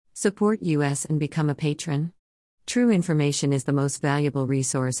Support us and become a patron. True information is the most valuable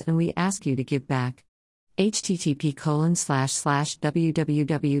resource and we ask you to give back.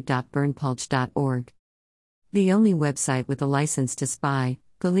 http://www.burnpulch.org. The only website with a license to spy,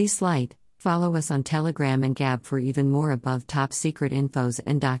 police light. Follow us on Telegram and Gab for even more above top secret infos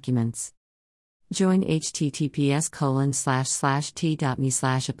and documents. Join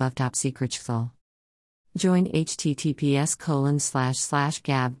https://t.me/above top secret. Join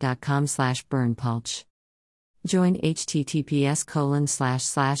https://gab.com/burnpulch. Join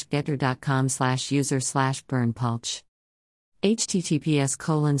https://getter.com/user/burnpulch.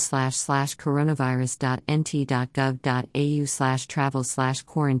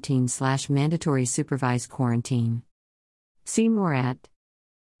 https://coronavirus.nt.gov.au/travel/quarantine/mandatory supervised quarantine. See more at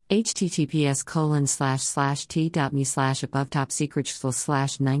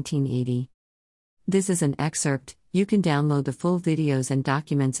https://t.me/above-top-secret/1980. This is an excerpt. You can download the full videos and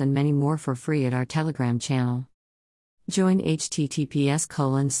documents and many more for free at our Telegram channel. Join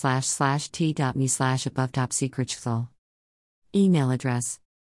https://t.me/above-top-secret. Email address.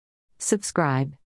 Subscribe.